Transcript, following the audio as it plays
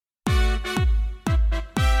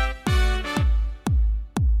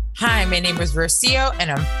Hi, my name is Rocio, and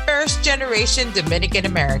I'm first-generation Dominican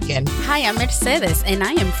American. Hi, I'm Mercedes, and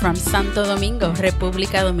I am from Santo Domingo,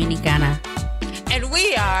 República Dominicana. And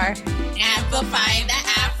we are Amplifying the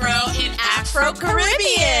Afro in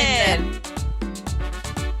Afro-Caribbean.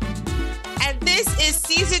 And this is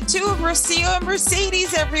season 2 of Rocio and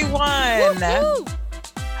Mercedes, everyone. Woo-hoo!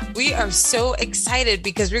 We are so excited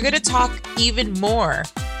because we're going to talk even more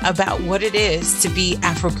about what it is to be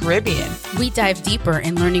Afro-Caribbean. We dive deeper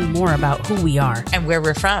in learning more about who we are and where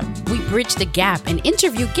we're from. We bridge the gap and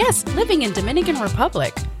interview guests living in Dominican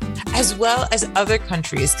Republic, as well as other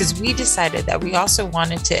countries, because we decided that we also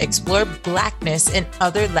wanted to explore Blackness in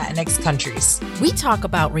other Latinx countries. We talk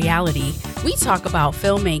about reality. We talk about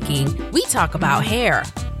filmmaking. We talk about hair.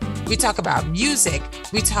 We talk about music.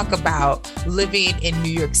 We talk about living in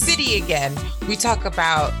New York City again. We talk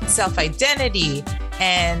about self-identity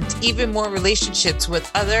and even more relationships with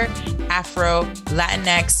other Afro,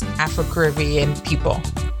 Latinx, Afro-Caribbean people.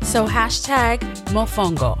 So hashtag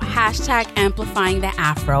Mofongo, hashtag amplifying the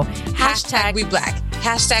Afro, hashtag we black,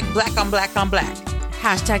 hashtag black on black on black,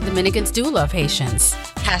 hashtag Dominicans do love Haitians,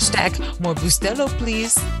 hashtag more Bustelo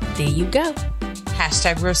please. There you go.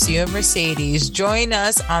 Hashtag Rocio and Mercedes. Join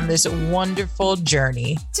us on this wonderful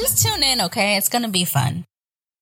journey. Just tune in, okay? It's going to be fun.